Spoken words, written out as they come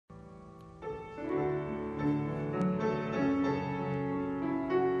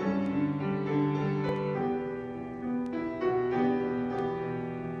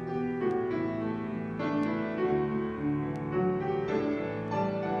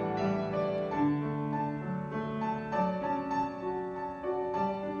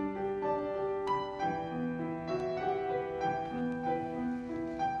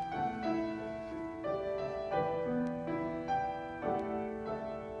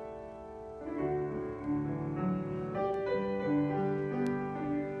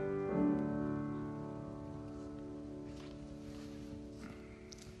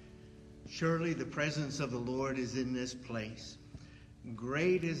Surely the presence of the Lord is in this place.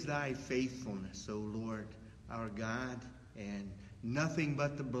 Great is thy faithfulness, O Lord, our God, and nothing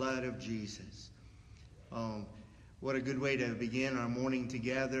but the blood of Jesus. What a good way to begin our morning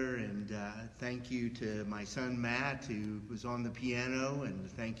together, and thank you to my son Matt, who was on the piano, and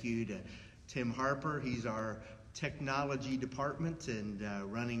thank you to Tim Harper. He's our technology department and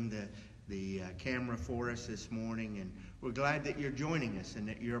running the camera for us this morning, and we're glad that you're joining us and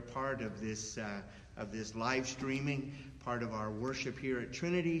that you're a part of this live streaming, part of our worship here at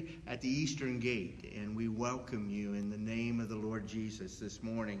Trinity at the Eastern Gate, and we welcome you in the name of the Lord Jesus this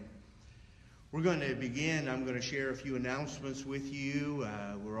morning. We're going to begin. I'm going to share a few announcements with you.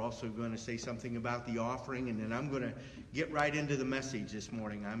 We're also going to say something about the offering, and then I'm going to get right into the message this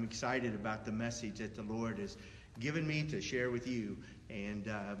morning. I'm excited about the message that the Lord has given me to share with you,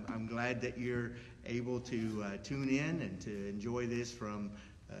 and I'm glad that you're able to tune in and to enjoy this from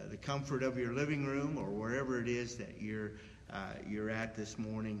the comfort of your living room or wherever it is that you're at this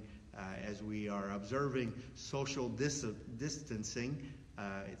morning as we are observing social distancing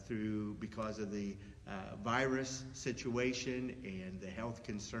because of the virus situation and the health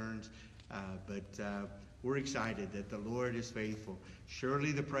concerns. But we're excited that the Lord is faithful.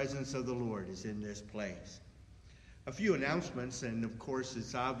 Surely the presence of the Lord is in this place. A few announcements, and of course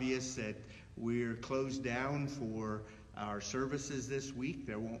it's obvious that we're closed down for our services this week.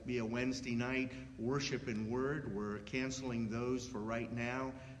 There won't be a Wednesday night worship and word. We're canceling those for right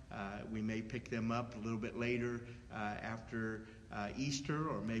now. We may pick them up a little bit later after Easter,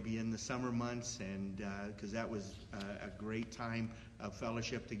 or maybe in the summer months, and because that was a great time of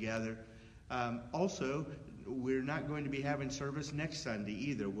fellowship together. Also, we're not going to be having service next Sunday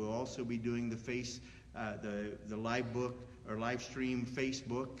either. We'll also be doing the live book or live stream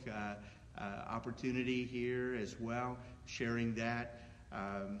Facebook opportunity here as well, sharing that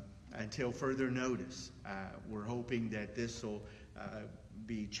until further notice. We're hoping that this will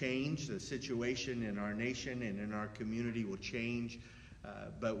be changed. The situation in our nation and in our community will change,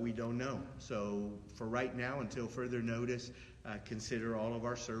 but we don't know. So for right now, until further notice, consider all of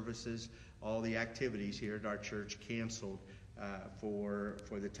our services, all the activities here at our church canceled for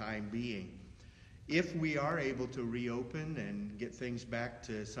the time being. If we are able to reopen and get things back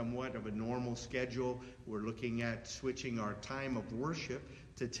to somewhat of a normal schedule, we're looking at switching our time of worship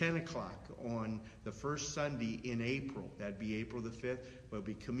to 10 o'clock on the first Sunday in April. That'd be April the 5th. It'll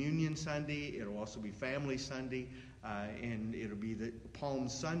be Communion Sunday. It'll also be Family Sunday. And it'll be the Palm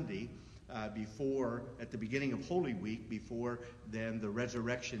Sunday at the beginning of Holy Week, before then the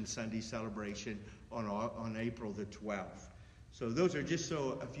Resurrection Sunday celebration on April the 12th. So those are just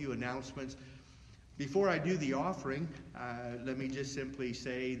a few announcements. Before I do the offering, let me just simply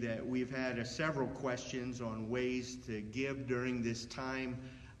say that we've had several questions on ways to give during this time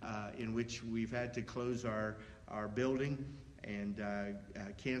in which we've had to close our building and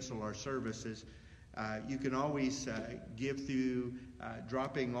cancel our services. You can always give through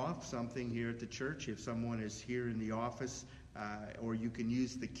dropping off something here at the church if someone is here in the office, or you can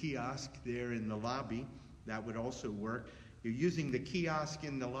use the kiosk there in the lobby. That would also work. You're using the kiosk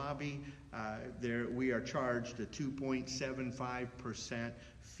in the lobby, we are charged a 2.75%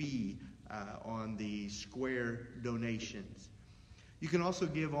 fee on the Square donations. You can also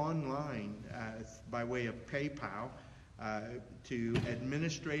give online by way of PayPal to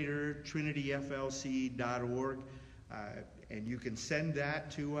administrator@trinityflc.org, and you can send that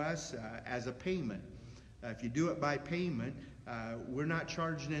to us as a payment. If you do it by payment, we're not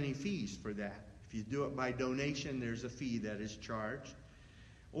charging any fees for that. If you do it by donation, there's a fee that is charged.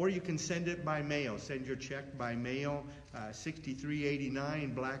 Or you can send it by mail. Send your check by mail,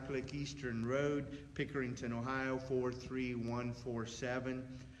 6389 Blacklick Eastern Road, Pickerington, Ohio, 43147.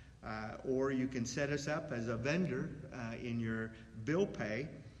 Or you can set us up as a vendor in your bill pay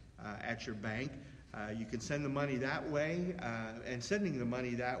at your bank. You can send the money that way, and sending the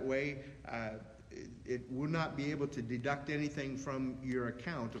money that way, it will not be able to deduct anything from your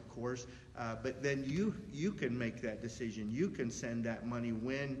account, of course, but then you can make that decision. You can send that money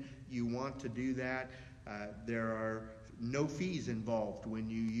when you want to do that. There are no fees involved when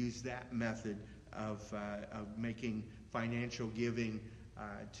you use that method of making financial giving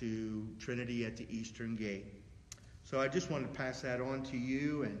to Trinity at the Eastern Gate. So I just want to pass that on to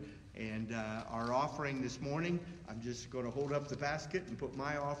you, and our offering this morning, I'm just going to hold up the basket and put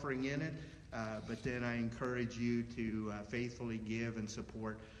my offering in it. But then I encourage you to faithfully give and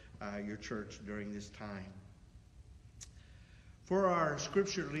support your church during this time. For our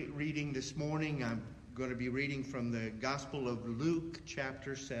scripture reading this morning, I'm going to be reading from the Gospel of Luke,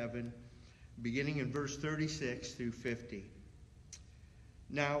 chapter 7, beginning in verse 36 through 50.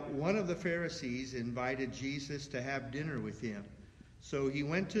 Now, one of the Pharisees invited Jesus to have dinner with him. So he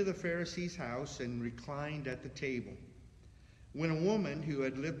went to the Pharisee's house and reclined at the table. When a woman who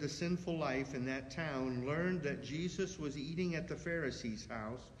had lived a sinful life in that town learned that Jesus was eating at the Pharisee's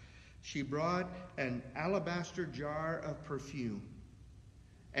house, she brought an alabaster jar of perfume.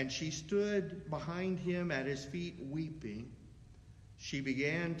 And she stood behind him at his feet weeping. She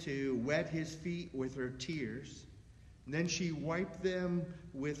began to wet his feet with her tears. Then she wiped them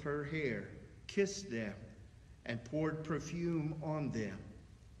with her hair, kissed them, and poured perfume on them.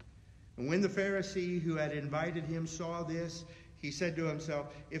 And when the Pharisee who had invited him saw this, he said to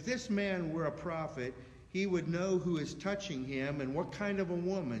himself, "If this man were a prophet, he would know who is touching him and what kind of a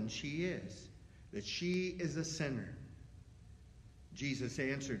woman she is, that she is a sinner." Jesus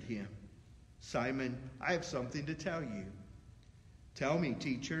answered him, "Simon, I have something to tell you." "Tell me,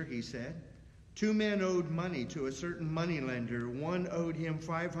 teacher," he said. "Two men owed money to a certain moneylender. One owed him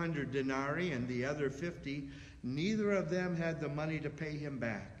 500 denarii and the other 50. Neither of them had the money to pay him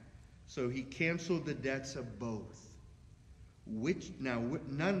back. So he canceled the debts of both. Which of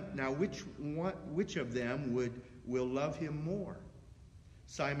them will love him more?"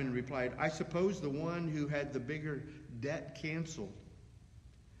 Simon replied, "I suppose the one who had the bigger debt canceled."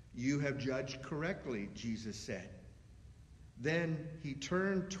 "You have judged correctly," Jesus said. Then he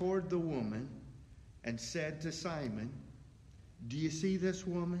turned toward the woman and said to Simon, "Do you see this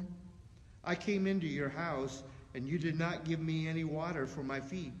woman? I came into your house, and you did not give me any water for my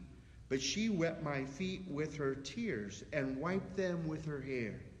feet, but she wet my feet with her tears and wiped them with her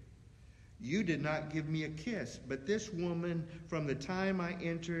hair. You did not give me a kiss, but this woman from the time I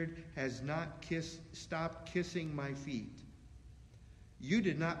entered has not stopped kissing my feet. You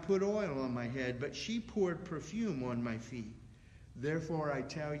did not put oil on my head, but she poured perfume on my feet. Therefore I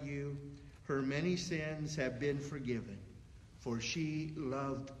tell you, her many sins have been forgiven, for she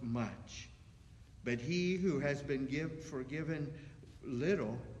loved much. But he who has been forgiven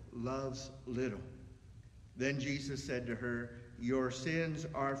little loves little." Then Jesus said to her, "Your sins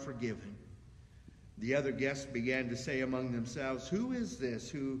are forgiven." The other guests began to say among themselves, "Who is this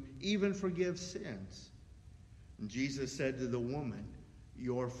who even forgives sins?" And Jesus said to the woman,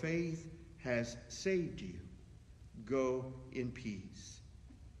 "Your faith has saved you. Go in peace."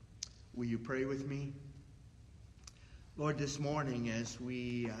 Will you pray with me? Lord, this morning as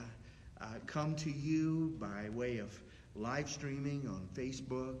we come to you by way of live streaming on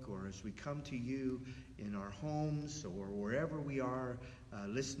Facebook, or as we come to you in our homes or wherever we are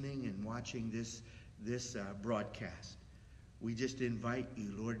listening and watching this broadcast, we just invite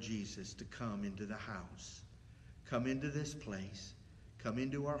you, Lord Jesus, to come into the house. Come into this place. Come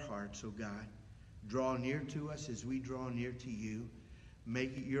into our hearts, oh God. Draw near to us as we draw near to you.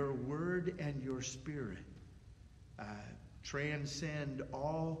 Make your word and your spirit transcend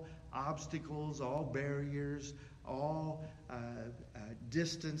all obstacles, all barriers, all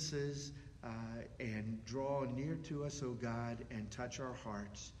distances, and draw near to us, oh God, and touch our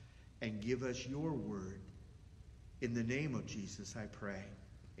hearts and give us your word. In the name of Jesus, I pray.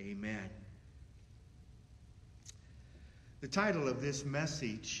 Amen. The title of this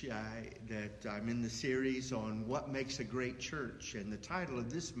message that I'm in the series on what makes a great church, and the title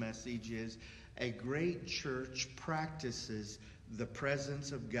of this message is "A Great Church Practices the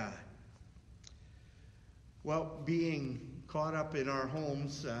Presence of God." Well, being caught up in our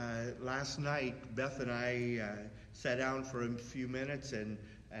homes, last night, Beth and I sat down for a few minutes, and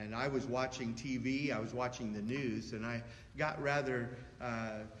I was watching TV. I was watching the news, and I got rather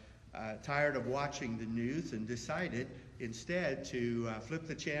tired of watching the news and decided instead to flip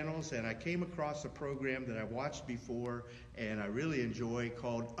the channels, and I came across a program that I watched before and I really enjoy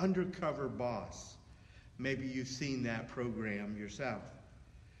called Undercover Boss. Maybe you've seen that program yourself.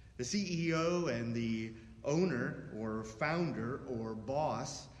 The CEO and the owner or founder or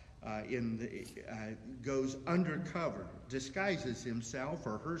boss goes undercover, disguises himself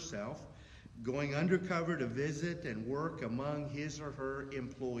or herself, going undercover to visit and work among his or her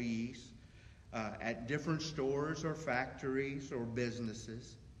employees at different stores or factories or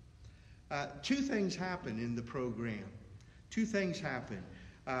businesses. Two things happen in the program. Two things happen.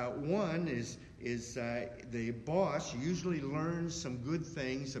 One is the boss usually learns some good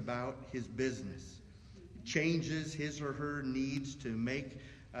things about his business, changes his or her needs to make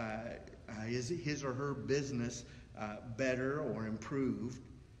his or her business better or improved.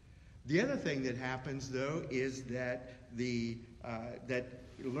 The other thing that happens, though, is that the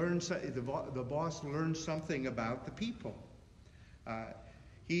boss learns something about the people.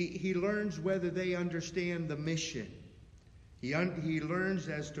 He learns whether they understand the mission. He learns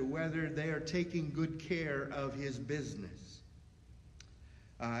as to whether they are taking good care of his business.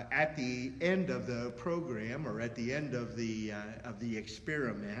 At the end of the program, or at the end of the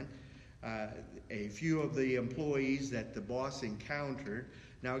experiment, a few of the employees that the boss encountered.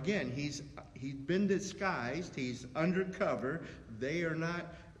 Now again, he's been disguised. He's undercover. They are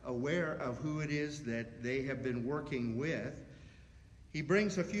not aware of who it is that they have been working with. He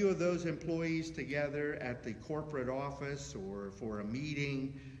brings a few of those employees together at the corporate office or for a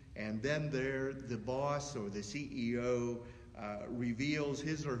meeting, and then the boss or the CEO reveals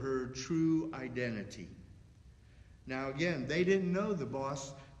his or her true identity. Now again, they didn't know the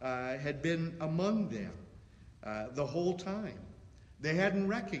boss had been among them the whole time. They hadn't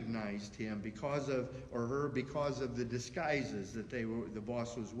recognized him because of the disguises that the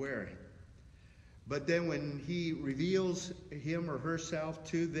boss was wearing. But then when he reveals him or herself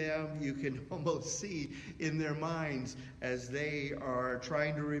to them, you can almost see in their minds as they are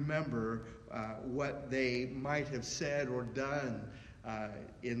trying to remember what they might have said or done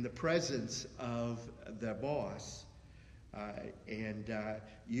in the presence of the boss.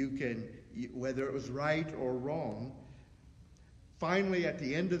 You can, whether it was right or wrong. Finally, at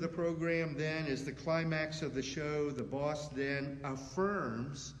the end of the program then, is the climax of the show. The boss then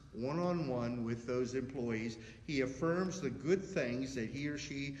affirms one-on-one with those employees. He affirms the good things that he or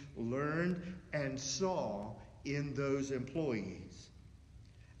she learned and saw in those employees.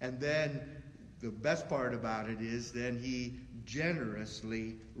 And then the best part about it is then he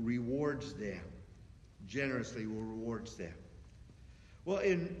generously rewards them. Generously rewards them. Well,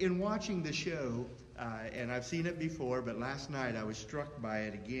 in watching the show, and I've seen it before, but last night I was struck by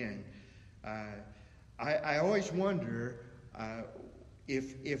it again. I always wonder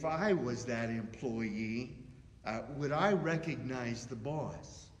if I was that employee, would I recognize the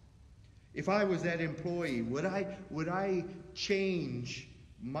boss? If I was that employee, would I change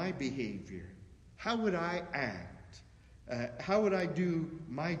my behavior? How would I act? How would I do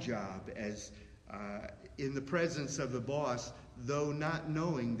my job as in the presence of the boss, though not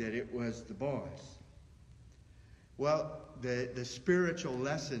knowing that it was the boss? Well, the spiritual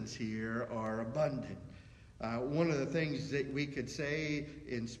lessons here are abundant. One of the things that we could say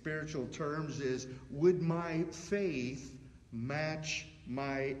in spiritual terms is, would my faith match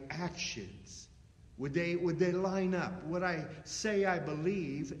my actions? Would they line up? Would I say I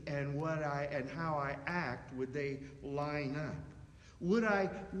believe and how I act, would they line up? Would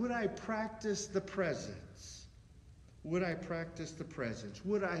I practice the presence? Would I practice the presence?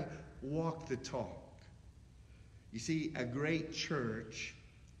 Would I walk the talk? You see, a great church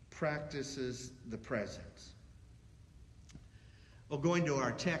practices the presence. Well, going to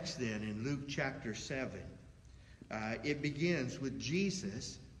our text then in Luke chapter 7, it begins with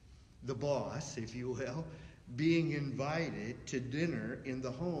Jesus, the boss, if you will, being invited to dinner in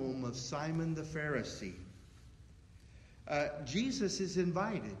the home of Simon the Pharisee. Jesus is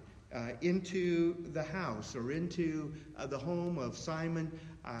invited into the house or into the home of Simon.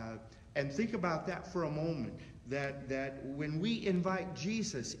 And think about that for a moment, that when we invite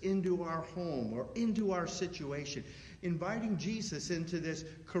Jesus into our home or into our situation, inviting Jesus into this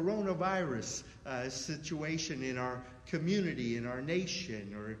coronavirus situation in our community, in our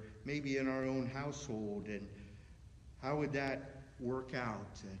nation, or maybe in our own household, and how would that work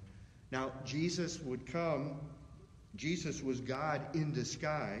out? Now, Jesus would come. Jesus was God in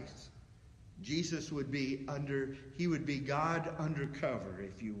disguise. Jesus would be God undercover,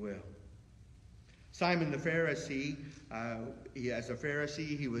 if you will. Simon the Pharisee, as a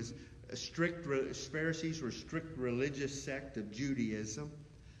Pharisee, he was Pharisees were a strict religious sect of Judaism.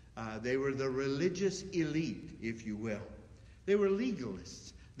 They were the religious elite, if you will. They were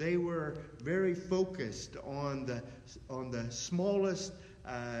legalists. They were very focused on the smallest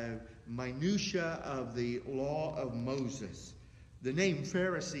minutia of the law of Moses. The name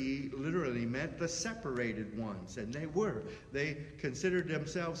Pharisee literally meant the separated ones, and they considered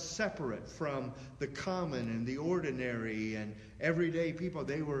themselves separate from the common and the ordinary and everyday people.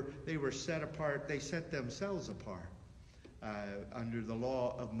 They were set apart. They set themselves apart under the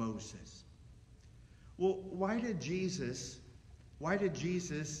law of Moses. Well, why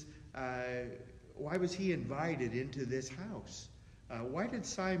was he invited into this house? Why did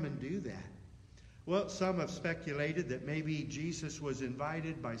Simon do that? Well, some have speculated that maybe Jesus was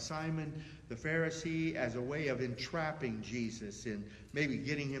invited by Simon the Pharisee as a way of entrapping Jesus and maybe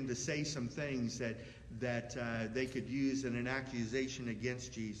getting him to say some things that they could use in an accusation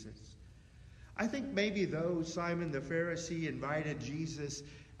against Jesus. I think maybe though Simon the Pharisee invited Jesus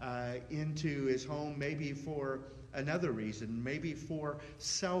into his home maybe for another reason, maybe for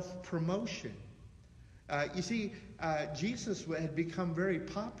self-promotion. You see, Jesus had become very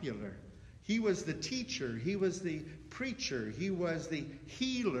popular He was the teacher. He was the preacher. He was the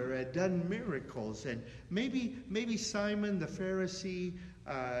healer, had done miracles. And maybe Simon the Pharisee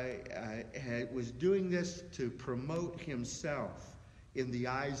was doing this to promote himself in the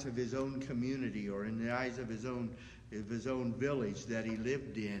eyes of his own community or in the eyes of his own village that he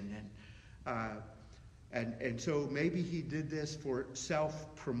lived in. And so maybe he did this for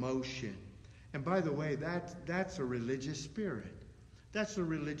self-promotion. And by the way, that's a religious spirit. That's a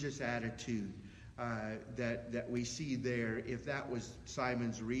religious attitude that we see there, if that was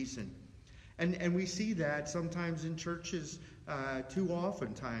Simon's reason. And we see that sometimes in churches too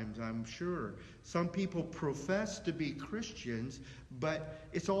oftentimes, I'm sure. Some people profess to be Christians, but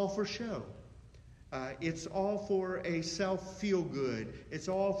it's all for show. It's all for a self-feel-good. It's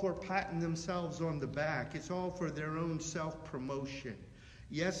all for patting themselves on the back. It's all for their own self-promotion.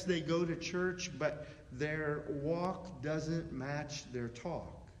 Yes, they go to church, but their walk doesn't match their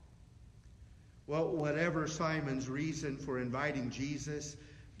talk. Well, whatever Simon's reason for inviting Jesus,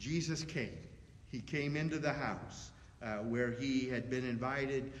 Jesus came. He came into the house where he had been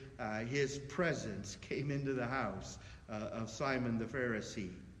invited. His presence came into the house of Simon the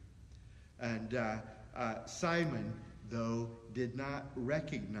Pharisee. And Simon, though, did not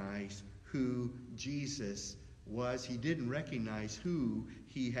recognize who Jesus was. He didn't recognize who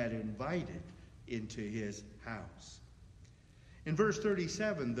he had invited into his house. In verse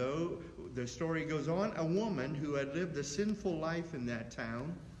 37, though, the story goes on. A woman who had lived a sinful life in that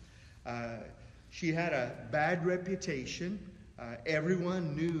town, she had a bad reputation.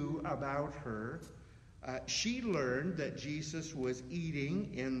 Everyone knew about her. She learned that Jesus was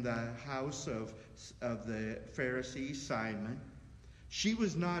eating in the house of the Pharisee Simon. She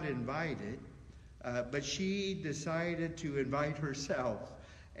was not invited, but she decided to invite herself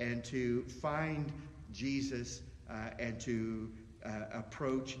and to find Jesus and to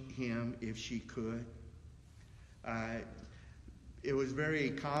approach him if she could. It was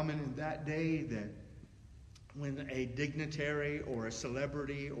very common in that day that when a dignitary or a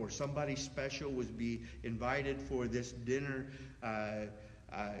celebrity or somebody special was be invited for this dinner,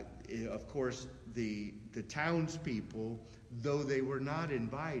 of course, the townspeople, though they were not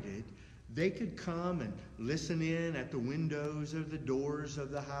invited, they could come and listen in at the windows or the doors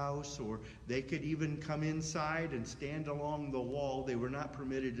of the house, or they could even come inside and stand along the wall. They were not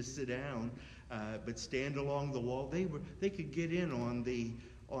permitted to sit down, but stand along the wall. They could get in on the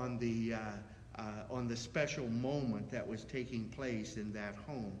special moment that was taking place in that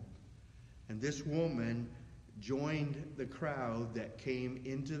home. And this woman joined the crowd that came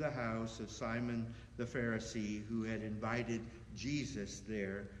into the house of Simon the Pharisee, who had invited Jesus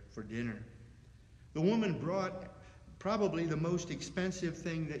there for dinner. The woman brought probably the most expensive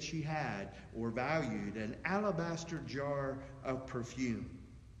thing that she had or valued, an alabaster jar of perfume.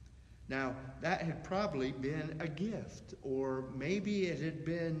 Now, that had probably been a gift, or maybe it had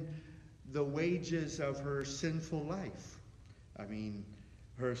been the wages of her sinful life. I mean,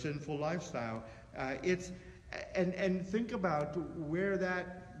 her sinful lifestyle. And think about where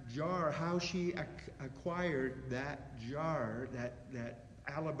that jar, how she acquired that jar, that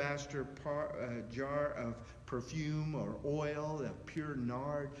alabaster jar of perfume or oil, of pure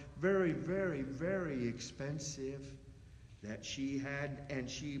nard, very, very, very expensive, that she had, and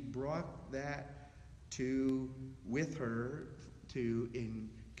she brought that with her to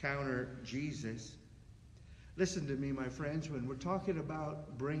encounter Jesus. Listen to me, my friends, when we're talking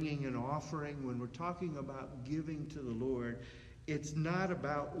about bringing an offering, when we're talking about giving to the Lord, it's not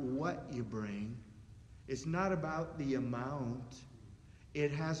about what you bring. It's not about the amount.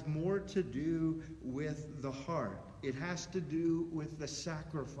 It has more to do with the heart. It has to do with the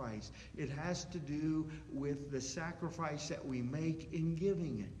sacrifice. It has to do with the sacrifice that we make in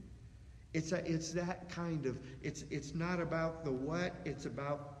giving it. It's that kind of, it's not about the what, it's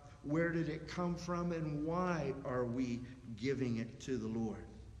about where did it come from and why are we giving it to the Lord.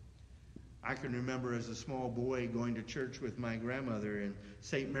 I can remember as a small boy going to church with my grandmother in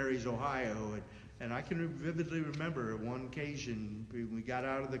St. Mary's, Ohio, and I can vividly remember one occasion we got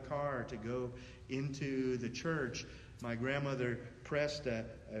out of the car to go into the church. My grandmother pressed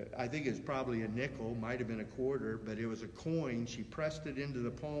I think it's probably a nickel, might have been a quarter, but it was a coin. She pressed it into the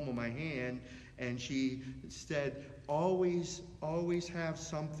palm of my hand, and she said, always have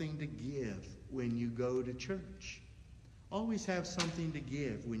something to give when you go to church. Always have something to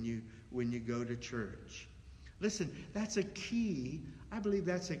give when you go to church. Listen, that's a key. I believe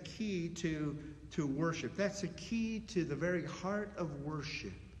that's a key to worship. That's a key to the very heart of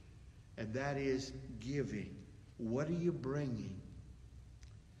worship, and that is giving. What are you bringing?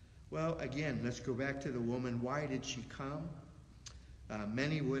 Well, again, let's go back to the woman. Why did she come?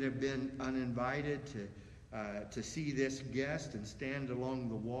 Many would have been uninvited to see this guest and stand along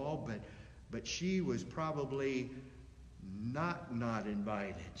the wall, but she was probably not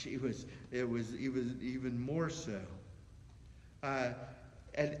invited. It was even more so.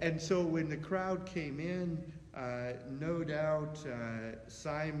 And so when the crowd came in, no doubt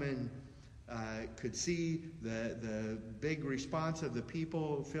Simon could see the big response of the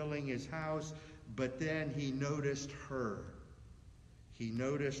people filling his house, but then he noticed her. He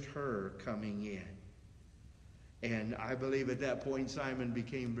noticed her coming in. And I believe at that point Simon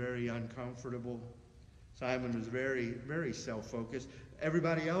became very uncomfortable. Simon was very, very self-focused.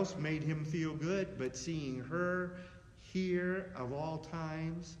 Everybody else made him feel good, but seeing her here of all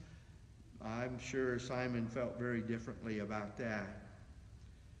times, I'm sure Simon felt very differently about that.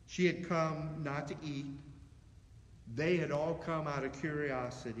 She had come not to eat. They had all come out of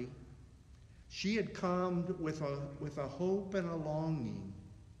curiosity. She had come with a hope and a longing.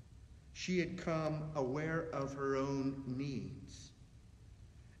 She had come aware of her own needs.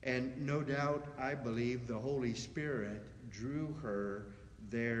 And no doubt, I believe, the Holy Spirit drew her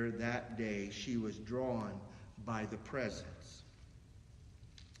there that day. She was drawn by the presence.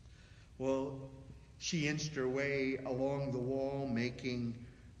 Well, she inched her way along the wall, making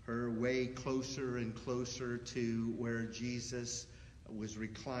her way closer and closer to where Jesus was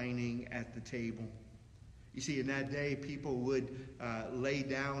reclining at the table. You see, in that day, people would lay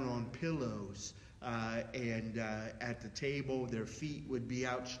down on pillows, and at the table, their feet would be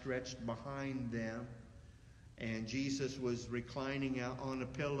outstretched behind them. And Jesus was reclining out on a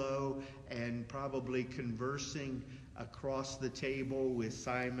pillow and probably conversing across the table with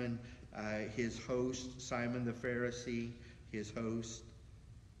Simon, his host, Simon the Pharisee, his host.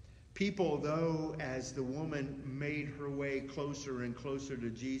 People, though, as the woman made her way closer and closer to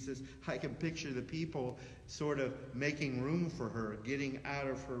Jesus, I can picture the people sort of making room for her, getting out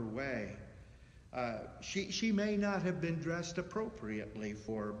of her way. She may not have been dressed appropriately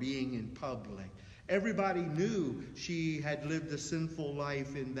for being in public. Everybody knew she had lived a sinful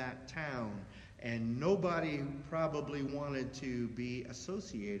life in that town, and nobody probably wanted to be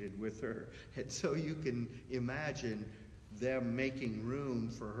associated with her. And so you can imagine them making room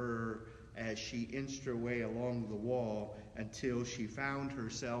for her as she inched her way along the wall until she found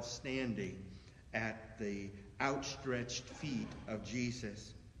herself standing at the outstretched feet of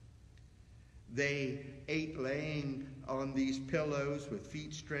Jesus. They ate laying on these pillows with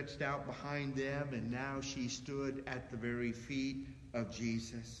feet stretched out behind them, and now she stood at the very feet of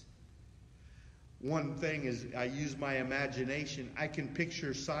Jesus. One thing is, I use my imagination. I can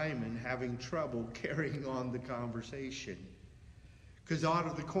picture Simon having trouble carrying on the conversation, because out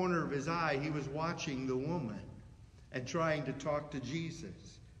of the corner of his eye, he was watching the woman and trying to talk to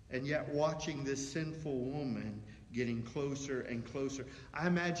Jesus, and yet watching this sinful woman getting closer and closer. I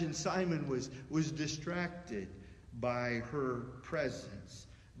imagine Simon was distracted by her presence,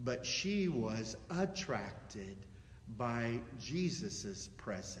 but she was attracted by Jesus'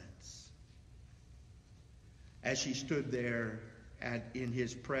 presence. As she stood there in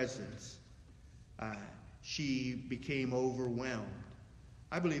his presence, she became overwhelmed.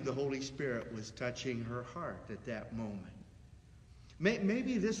 I believe the Holy Spirit was touching her heart at that moment.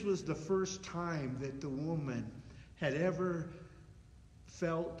 Maybe this was the first time that the woman had ever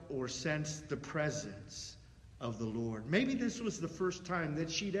felt or sensed the presence of the Lord. Maybe this was the first time that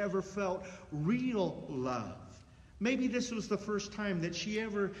she'd ever felt real love. Maybe this was the first time that she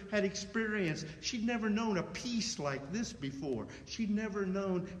ever had experienced. She'd never known a peace like this before. She'd never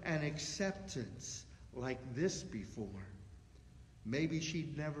known an acceptance like this before. Maybe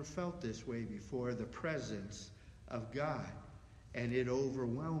she'd never felt this way before, the presence of God, and it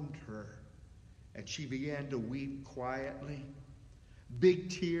overwhelmed her. And she began to weep quietly. Big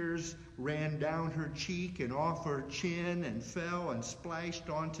tears ran down her cheek and off her chin and fell and splashed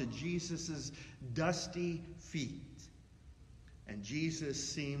onto Jesus' dusty feet. And Jesus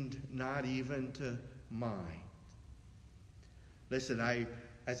seemed not even to mind. Listen,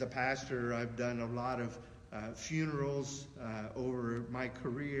 as a pastor, I've done a lot of funerals over my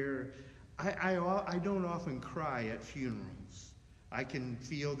career. I don't often cry at funerals. I can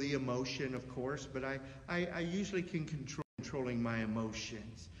feel the emotion, of course, but I usually can controlling my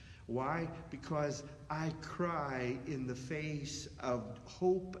emotions. Why? Because I cry in the face of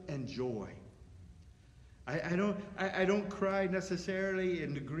hope and joy. I don't cry necessarily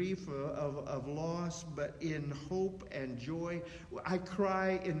in the grief of loss, but in hope and joy. I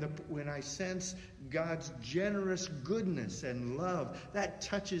cry when I sense God's generous goodness and love. That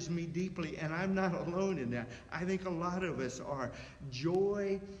touches me deeply, and I'm not alone in that. I think a lot of us are.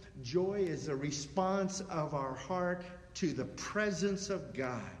 Joy is a response of our heart to the presence of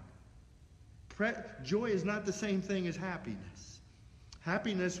God. Joy is not the same thing as happiness.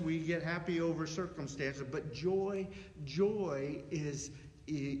 Happiness, we get happy over circumstances, but joy is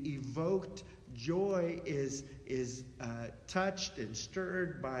evoked. Joy is touched and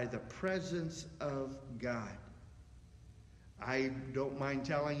stirred by the presence of God. I don't mind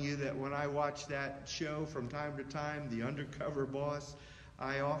telling you that when I watch that show from time to time, The Undercover Boss,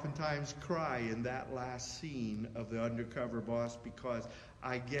 I oftentimes cry in that last scene of The Undercover Boss because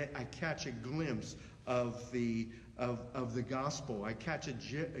I catch a glimpse of the gospel. I catch a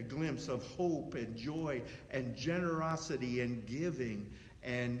glimpse of hope and joy and generosity and giving,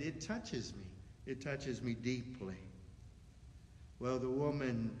 and it touches me. It touches me deeply. Well, the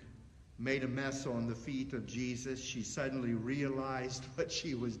woman made a mess on the feet of Jesus. She suddenly realized what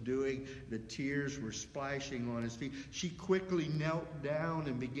she was doing. The tears were splashing on his feet. She quickly knelt down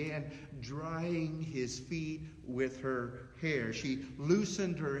and began drying his feet with her hair. She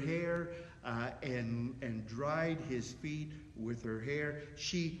loosened her hair and dried his feet with her hair.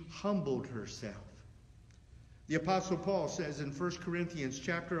 She humbled herself. The Apostle Paul says in 1 Corinthians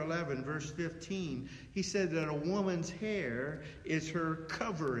chapter 11, verse 15, he said that a woman's hair is her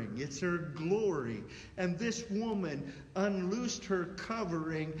covering. It's her glory. And this woman unloosed her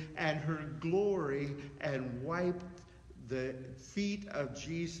covering and her glory and wiped the feet of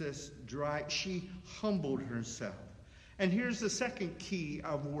Jesus dry. She humbled herself. And here's the second key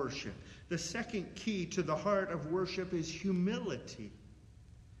of worship. The second key to the heart of worship is humility.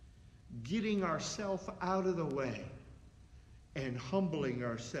 Getting ourselves out of the way and humbling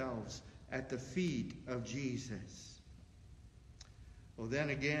ourselves at the feet of Jesus. Well, then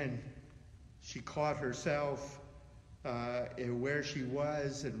again, she caught herself where she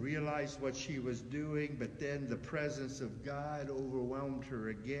was and realized what she was doing, but then the presence of God overwhelmed her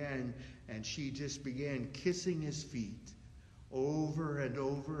again, and she just began kissing his feet. Over and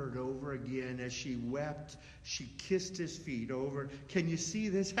over and over again, as she wept, she kissed his feet over. Can you see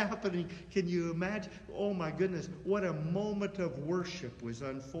this happening? Can you imagine? Oh my goodness, what a moment of worship was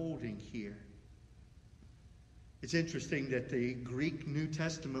unfolding here. It's interesting that the Greek New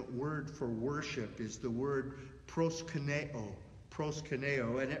Testament word for worship is the word proskuneo,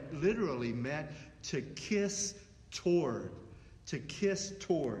 and it literally meant to kiss toward. To kiss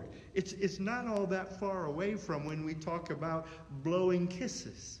toward. It's not all that far away from when we talk about blowing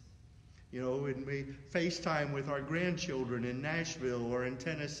kisses. You know, when we FaceTime with our grandchildren in Nashville or in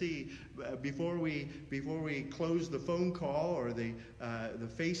Tennessee, before we close the phone call or the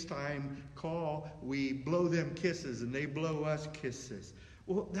FaceTime call, we blow them kisses and they blow us kisses.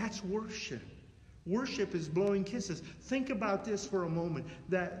 Well, that's worship. Worship is blowing kisses. Think about this for a moment,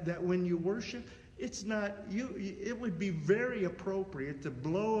 that when you worship, it's not you. It would be very appropriate to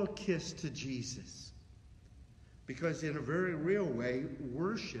blow a kiss to Jesus. Because in a very real way,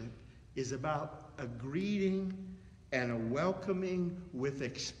 worship is about a greeting and a welcoming with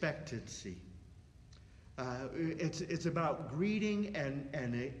expectancy. It's about greeting and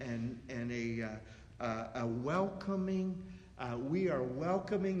a welcoming. We are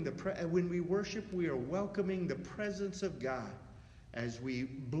welcoming when we worship, we are welcoming the presence of God as we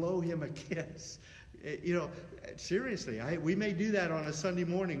blow him a kiss. You know, seriously, we may do that on a Sunday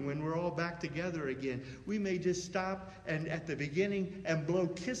morning when we're all back together again. We may just stop and at the beginning and blow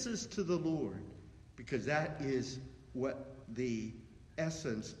kisses to the Lord, because that is what the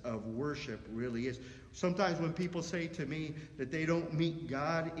essence of worship really is. Sometimes when people say to me that they don't meet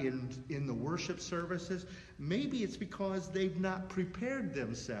God in the worship services, maybe it's because they've not prepared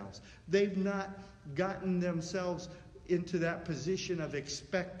themselves. They've not gotten themselves into that position of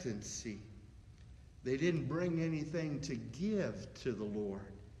expectancy. They didn't bring anything to give to the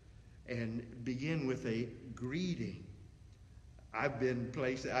Lord and begin with a greeting. I've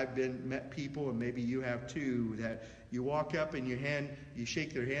met people, and maybe you have too, that you walk up and you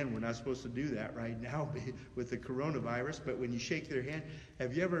shake their hand. We're not supposed to do that right now with the coronavirus, but when you shake their hand,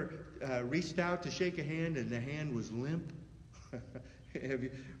 have you ever reached out to shake a hand and the hand was limp?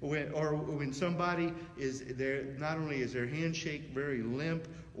 When somebody is there, not only is their handshake very limp,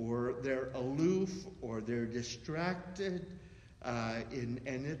 or they're aloof, or they're distracted, and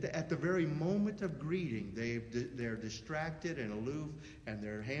at the very moment of greeting, they're distracted and aloof, and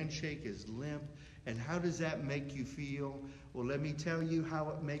their handshake is limp. And how does that make you feel? Well, let me tell you how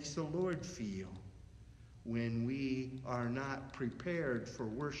it makes the Lord feel. when we are not prepared for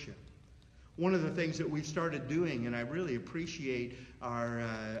worship. One of the things that we've started doing, and I really appreciate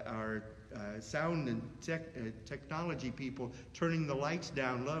our sound and technology people turning the lights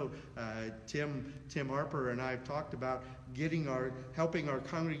down low. Tim Harper and I have talked about helping our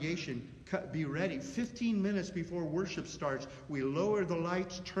congregation be ready. 15 minutes before worship starts, we lower the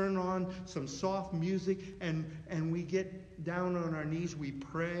lights, turn on some soft music, and we get down on our knees. We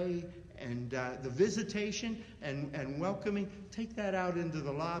pray. And the visitation and welcoming, take that out into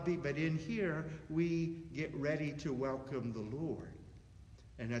the lobby. But in here, we get ready to welcome the Lord.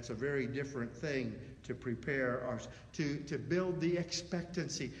 And that's a very different thing to prepare to build the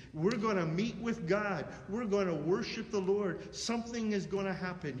expectancy. We're going to meet with God. We're going to worship the Lord. Something is going to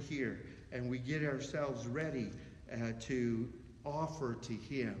happen here. And we get ourselves ready to offer to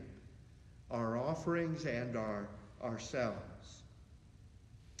Him our offerings and ourselves.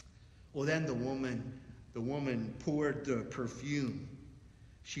 Well, then the woman poured the perfume.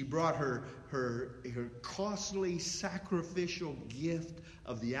 She brought her costly sacrificial gift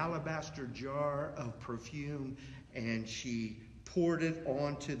of the alabaster jar of perfume, and she poured it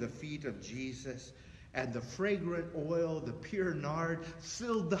onto the feet of Jesus. And the fragrant oil, the pure nard,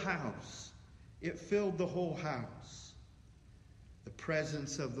 filled the house. It filled the whole house. The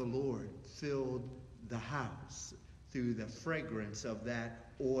presence of the Lord filled the house through the fragrance of that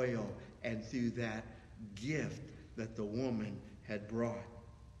oil and through that gift that the woman had brought.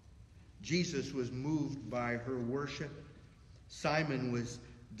 Jesus was moved by her worship. Simon was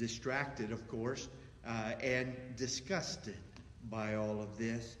distracted, of course, and disgusted by all of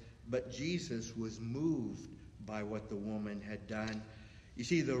this. But Jesus was moved by what the woman had done. You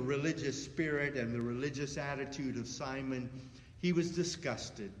see, the religious spirit and the religious attitude of Simon, he was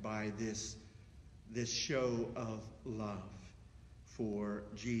disgusted by this show of love for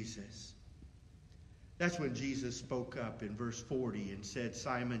Jesus. That's when Jesus spoke up in verse 40 and said,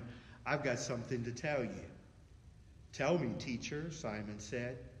 "Simon, I've got something to tell you." "Tell me, teacher," Simon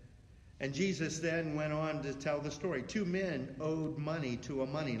said. And Jesus then went on to tell the story. 2 men owed money to a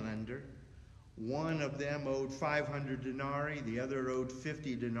moneylender. One of them owed 500 denarii, the other owed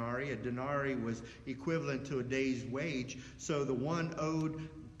 50 denarii. A denarii was equivalent to a day's wage, so the one owed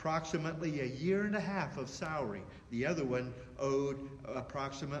approximately a year and a half of salary. The other one owed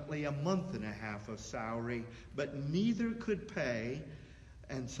approximately a month and a half of salary, but neither could pay,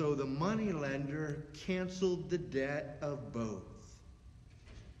 and so the moneylender canceled the debt of both.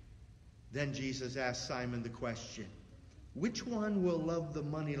 Then Jesus asked Simon the question, "Which one will love the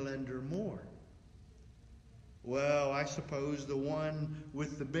moneylender more?" "Well, I suppose the one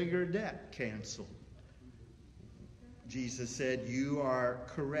with the bigger debt canceled." Jesus said, "You are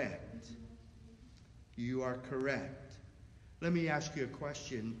correct. You are correct." Let me ask you a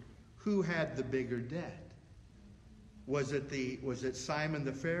question. Who had the bigger debt? Was it Simon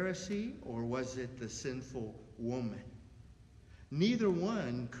the Pharisee, or was it the sinful woman? Neither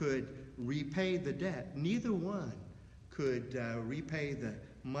one could repay the debt. Neither one could repay the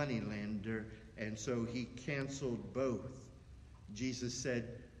moneylender, and so he canceled both. Jesus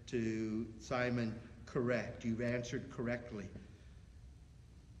said to Simon, "Correct. You've answered correctly."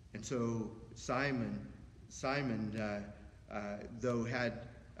 And so Simon, though had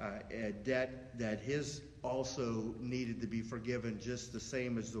a debt that his also needed to be forgiven just the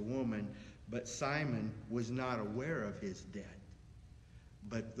same as the woman, but Simon was not aware of his debt,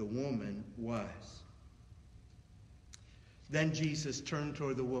 but the woman was. Then Jesus turned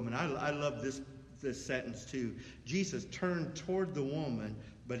toward the woman. I love this sentence too. Jesus turned toward the woman,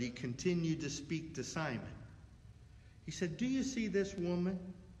 but he continued to speak to Simon. He said, "Do you see this woman?"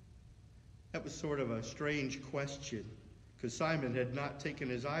 That was sort of a strange question, because Simon had not taken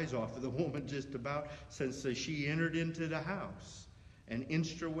his eyes off of the woman just about since she entered into the house and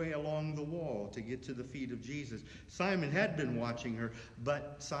inched her way along the wall to get to the feet of Jesus. Simon had been watching her,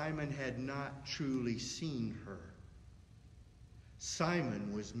 but Simon had not truly seen her.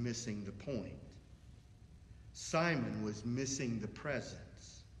 Simon was missing the point. Simon was missing the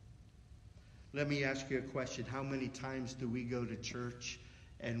presence. Let me ask you a question. How many times do we go to church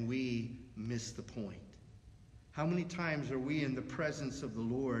and we miss the point? How many times are we in the presence of the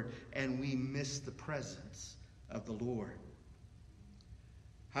Lord and we miss the presence of the Lord?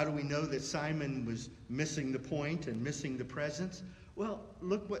 How do we know that Simon was missing the point and missing the presence? Well,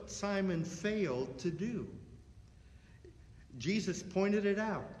 look what Simon failed to do. Jesus pointed it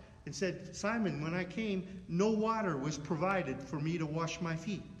out and said, "Simon, when I came, no water was provided for me to wash my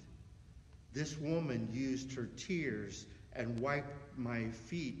feet. This woman used her tears and wiped my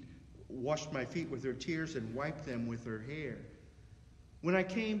feet, washed my feet with her tears and wiped them with her hair." When I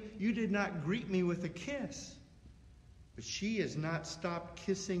came, you did not greet me with a kiss. But she has not stopped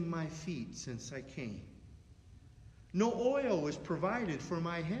kissing my feet since I came. No oil was provided for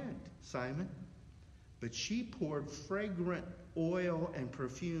my head, Simon, but she poured fragrant oil and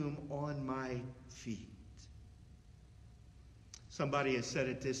perfume on my feet. Somebody has said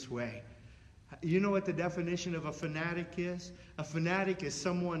it this way. You know what the definition of a fanatic is? A fanatic is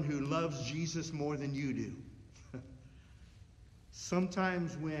someone who loves Jesus more than you do.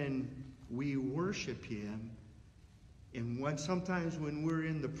 Sometimes when we worship him, and sometimes when we're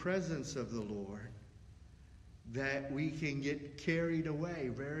in the presence of the Lord, that we can get carried away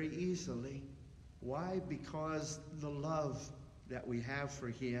very easily. Why? Because the love that we have for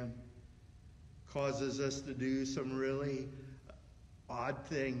him causes us to do some really odd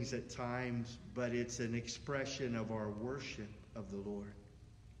things at times, but it's an expression of our worship of the Lord.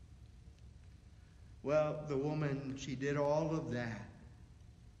 Well, the woman, she did all of that.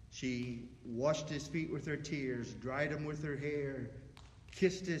 She washed his feet with her tears, dried them with her hair,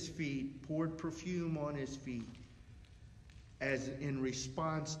 kissed his feet, poured perfume on his feet, as in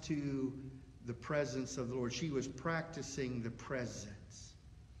response to the presence of the Lord. She was practicing the presence.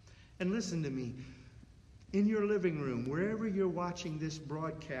 And listen to me. In your living room, wherever you're watching this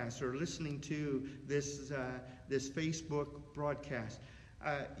broadcast or listening to this Facebook broadcast,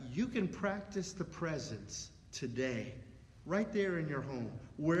 you can practice the presence today, right there in your home,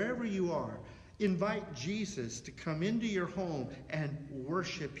 wherever you are. Invite Jesus to come into your home and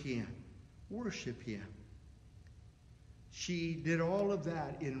worship him. Worship him. She did all of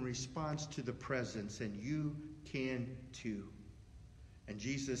that in response to the presence, and you can too. And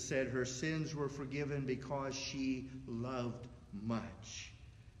Jesus said her sins were forgiven because she loved much.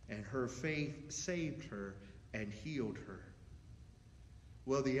 And her faith saved her and healed her.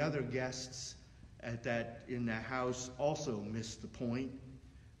 Well, the other guests in the house also missed the point.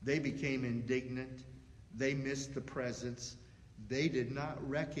 They became indignant. They missed the presence. They did not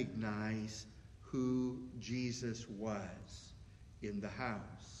recognize who Jesus was in the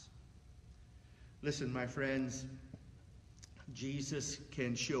house. Listen, my friends, Jesus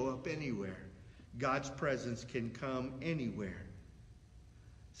can show up anywhere. God's presence can come anywhere.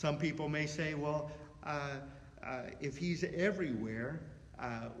 Some people may say, well, if he's everywhere,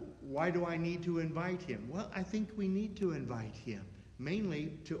 why do I need to invite him? Well, I think we need to invite him,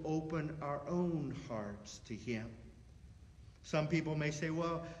 mainly to open our own hearts to him. Some people may say,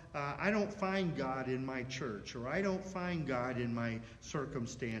 well, I don't find God in my church, or I don't find God in my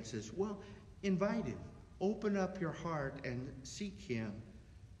circumstances. Well, invite him. Open up your heart and seek him.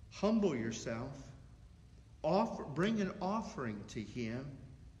 Humble yourself. Bring an offering to him.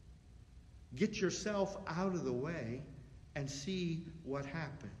 Get yourself out of the way and see what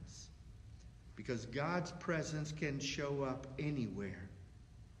happens. Because God's presence can show up anywhere.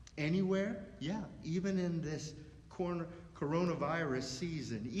 Anywhere? Yeah, even in this coronavirus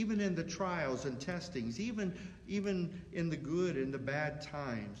season, even in the trials and testings, even in the good and the bad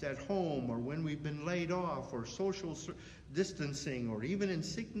times, at home or when we've been laid off or social distancing or even in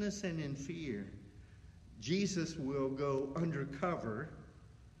sickness and in fear, Jesus will go undercover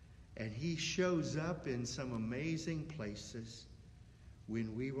and he shows up in some amazing places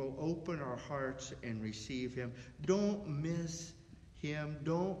when we will open our hearts and receive him. Don't miss him.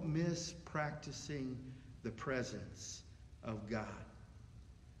 Don't miss practicing the presence of God.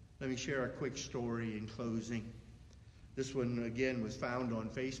 Let me share a quick story in closing. This one, again, was found on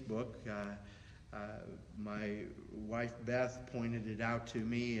Facebook. My wife, Beth, pointed it out to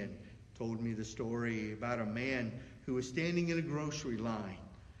me and told me the story about a man who was standing in a grocery line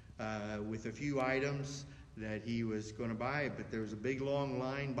with a few items that he was going to buy, but there was a big, long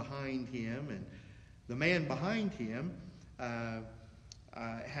line behind him, and the man behind him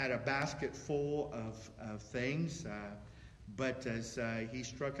had a basket full of things, but as he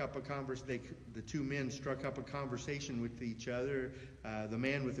struck up the two men struck up a conversation with each other. The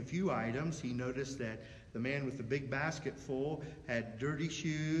man with a few items, he noticed that the man with the big basket full had dirty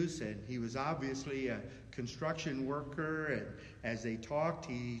shoes, and he was obviously a construction worker. And as they talked,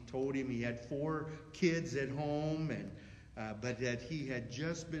 he told him he had 4 kids at home, but that he had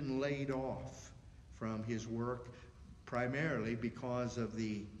just been laid off from his work, primarily because of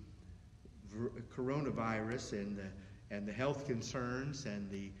the coronavirus and the health concerns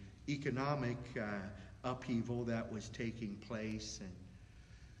and the economic upheaval that was taking place.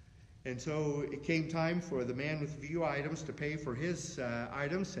 And so it came time for the man with a few items to pay for his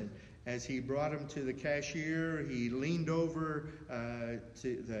items. And as he brought them to the cashier, he leaned over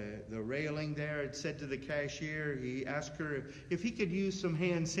to the railing there and said to the cashier, he asked her if he could use some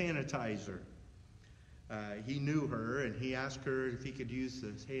hand sanitizer. He knew her, and he asked her if he could use the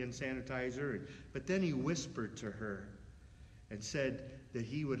hand sanitizer. But then he whispered to her and said that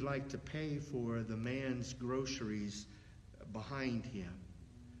he would like to pay for the man's groceries behind him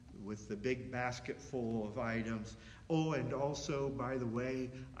with the big basket full of items. Oh, and also, by the way,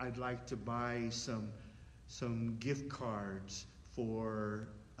 I'd like to buy some gift cards for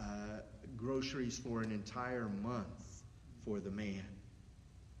groceries for an entire month for the man.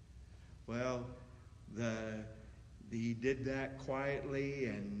 Well, he did that quietly,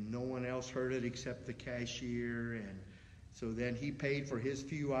 and no one else heard it except the cashier. And so then he paid for his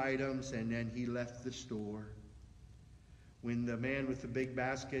few items, and then he left the store. When the man with the big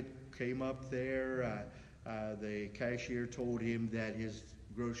basket came up there, the cashier told him that his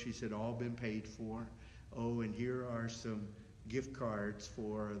groceries had all been paid for. Oh, and here are some gift cards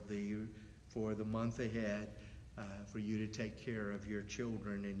for the month ahead for you to take care of your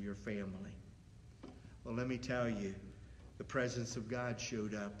children and your family. Well, let me tell you, the presence of God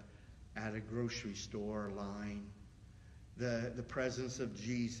showed up at a grocery store line. The presence of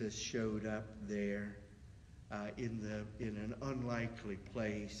Jesus showed up there in an unlikely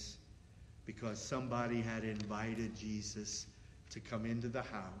place, because somebody had invited Jesus to come into the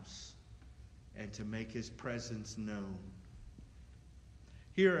house and to make his presence known.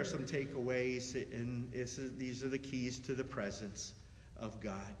 Here are some takeaways, and these are the keys to the presence of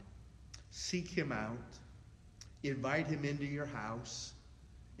God. Seek him out. Invite him into your house.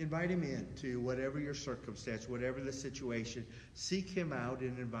 Invite him into whatever your circumstance, whatever the situation. Seek him out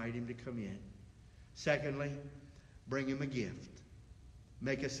and invite him to come in. Secondly, bring him a gift.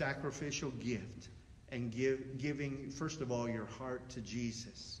 Make a sacrificial gift, and giving, first of all, your heart to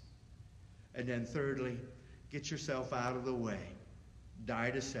Jesus. And then thirdly, get yourself out of the way.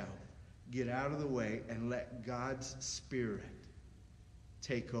 Die to self. Get out of the way and let God's Spirit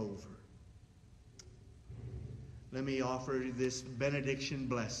take over. Let me offer this benediction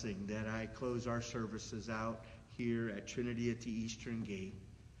blessing that I close our services out here at Trinity at the Eastern Gate.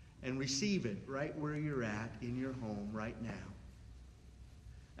 And receive it right where you're at in your home right now.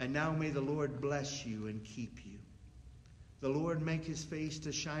 And now may the Lord bless you and keep you. The Lord make his face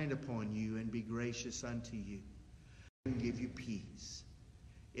to shine upon you and be gracious unto you, and give you peace.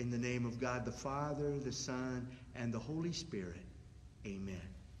 In the name of God the Father, the Son, and the Holy Spirit, amen.